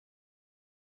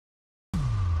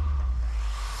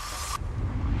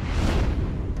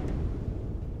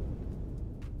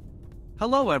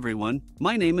Hello everyone,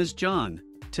 my name is John.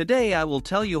 Today I will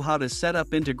tell you how to set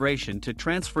up integration to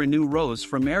transfer new rows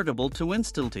from Airtable to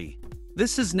Instantly.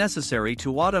 This is necessary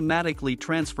to automatically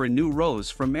transfer new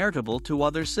rows from Airtable to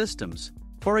other systems.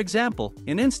 For example,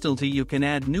 in Instantly you can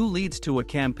add new leads to a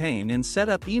campaign and set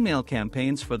up email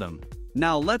campaigns for them.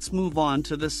 Now let's move on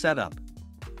to the setup.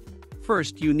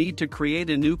 First, you need to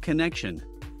create a new connection.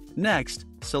 Next,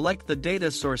 select the data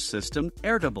source system,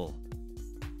 Airtable.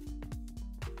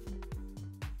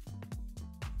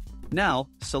 Now,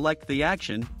 select the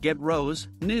action, Get Rows,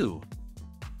 New.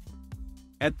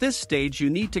 At this stage you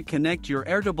need to connect your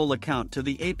Airtable account to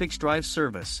the ApiX-Drive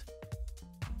service.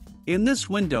 In this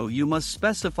window you must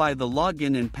specify the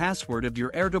login and password of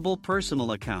your Airtable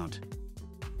personal account.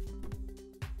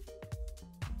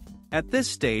 At this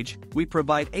stage, we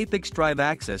provide ApiX-Drive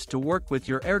access to work with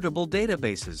your Airtable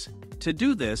databases. To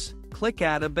do this, click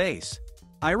Add a Base.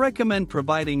 I recommend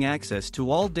providing access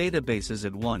to all databases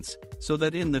at once, so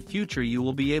that in the future you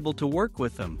will be able to work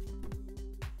with them.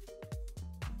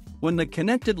 When the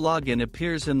connected login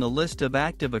appears in the list of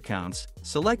active accounts,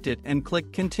 select it and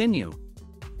click Continue.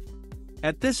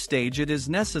 At this stage it is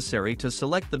necessary to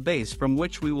select the base from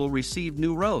which we will receive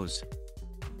new rows.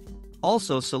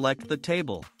 Also select the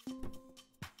table.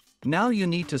 Now you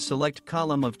need to select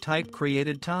column of type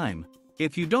created time.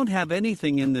 If you don't have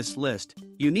anything in this list,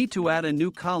 you need to add a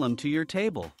new column to your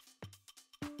table.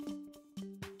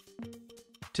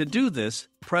 To do this,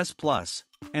 press plus,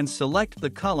 and select the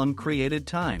column created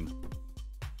time.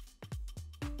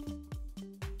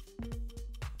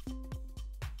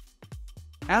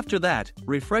 After that,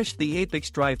 refresh the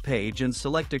ApiX-Drive page and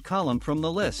select a column from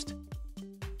the list.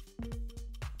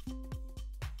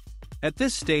 At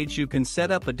this stage you can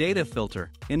set up a data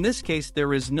filter. In this case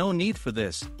there is no need for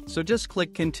this, so just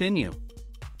click Continue.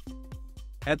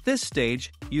 At this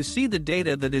stage, you see the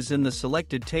data that is in the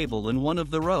selected table in one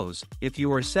of the rows. If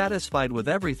you are satisfied with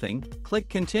everything, click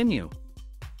Continue.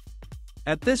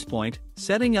 At this point,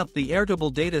 setting up the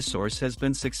Airtable data source has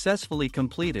been successfully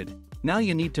completed. Now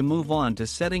you need to move on to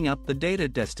setting up the data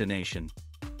destination.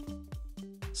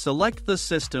 Select the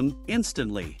system,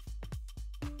 Instantly.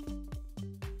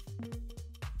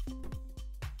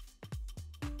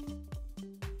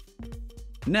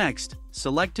 Next,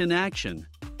 select an action,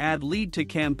 Add Lead to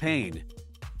Campaign.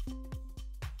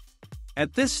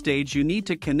 At this stage you need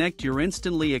to connect your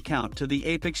Instantly account to the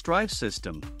ApiX-Drive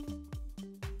system.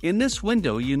 In this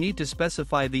window you need to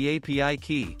specify the API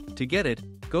key. To get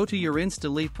it, go to your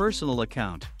Instantly personal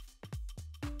account.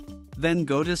 Then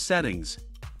go to Settings.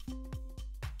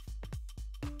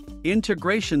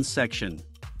 Integration section.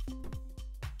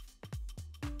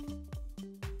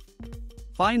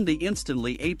 Find the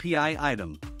Instantly API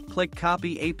item. Click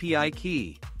Copy API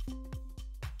key.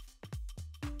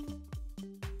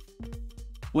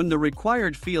 When the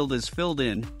required field is filled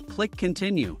in, click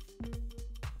Continue.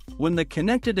 When the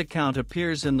connected account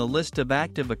appears in the list of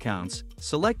active accounts,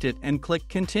 select it and click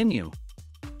Continue.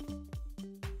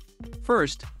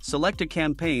 First, select a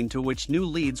campaign to which new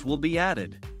leads will be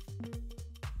added.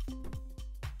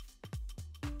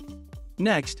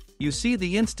 Next, you see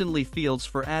the Instantly fields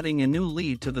for adding a new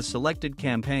lead to the selected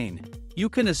campaign. You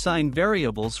can assign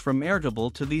variables from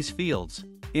Airtable to these fields.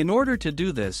 In order to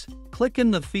do this, click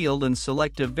in the field and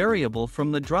select a variable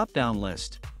from the drop-down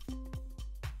list.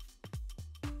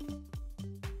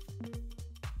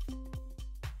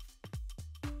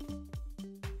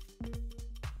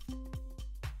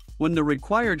 When the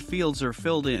required fields are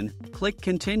filled in, click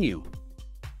Continue.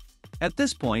 At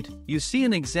this point, you see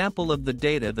an example of the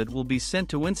data that will be sent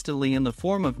to Instantly in the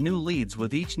form of new leads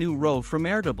with each new row from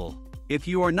Airtable. If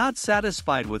you are not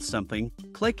satisfied with something,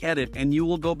 click Edit and you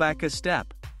will go back a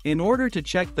step. In order to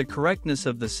check the correctness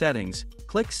of the settings,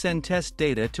 click Send Test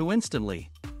Data to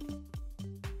Instantly.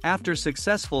 After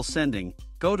successful sending,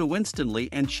 go to Instantly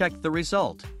and check the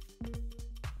result.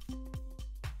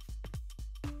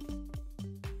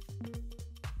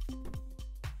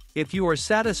 If you are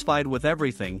satisfied with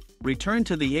everything, return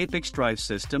to the ApiX-Drive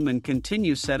system and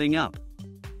continue setting up.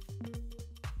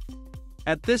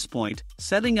 At this point,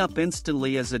 setting up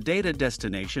Instantly as a data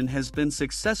destination has been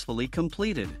successfully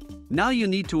completed. Now you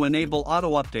need to enable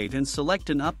auto-update and select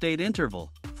an update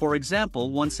interval, for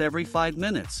example once every 5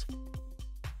 minutes.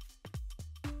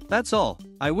 That's all.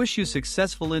 I wish you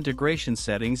successful integration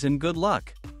settings and good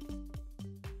luck.